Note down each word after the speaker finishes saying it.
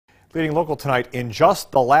Leading local tonight, in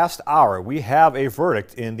just the last hour, we have a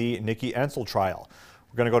verdict in the Nikki Entzel trial.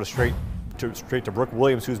 We're going to go straight to Brooke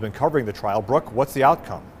Williams, who's been covering the trial. Brooke, what's the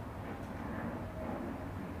outcome?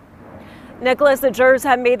 Nicholas, the jurors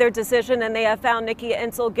have made their decision and they have found Nikki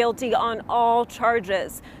Entzel guilty on all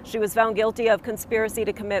charges. She was found guilty of conspiracy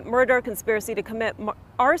to commit murder, conspiracy to commit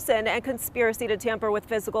arson, and conspiracy to tamper with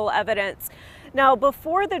physical evidence. Now,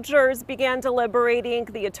 before the jurors began deliberating,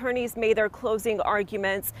 the attorneys made their closing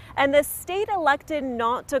arguments, and the state elected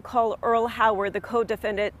not to call Earl Howard, the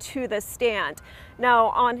co-defendant, to the stand.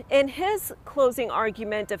 Now, in his closing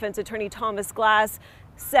argument, defense attorney Thomas Glass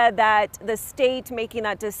said that the state making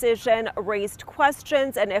that decision raised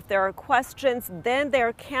questions, and if there are questions, then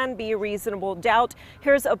there can be reasonable doubt.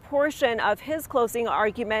 Here's a portion of his closing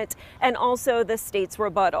argument and also the state's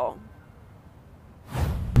rebuttal.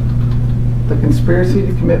 The conspiracy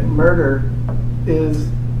to commit murder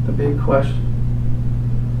is the big question.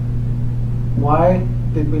 Why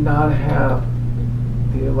did we not have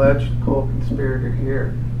the alleged co-conspirator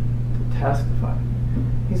here to testify?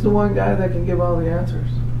 He's the one guy that can give all the answers.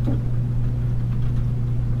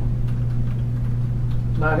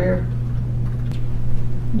 Not here.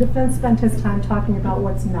 Defense spent his time talking about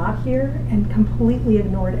what's not here and completely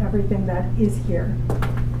ignored everything that is here.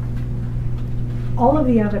 All of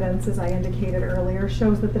the evidence, as I indicated earlier,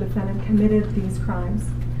 shows that the defendant committed these crimes.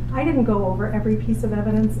 I didn't go over every piece of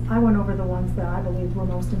evidence. I went over the ones that I believed were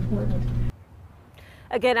most important.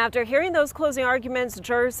 Again, after hearing those closing arguments,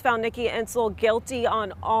 jurors found Nikki Entzel guilty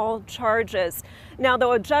on all charges. Now,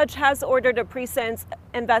 though, a judge has ordered a pre-sentence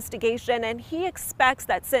investigation, and he expects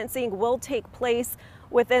that sentencing will take place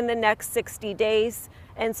within the next 60 days.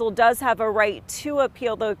 Entzel does have a right to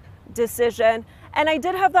appeal the decision. And I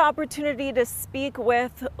did have the opportunity to speak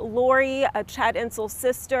with Lori, Chad Entzel's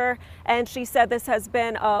sister, and she said this has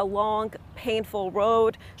been a long, painful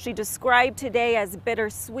road. She described today as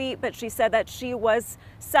bittersweet, but she said that she was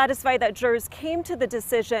satisfied that jurors came to the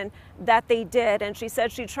decision that they did. And she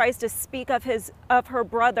said she tries to speak of her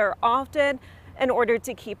brother often in order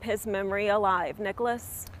to keep his memory alive.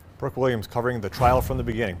 Nicholas? Brooke Williams covering the trial from the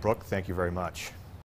beginning. Brooke, thank you very much.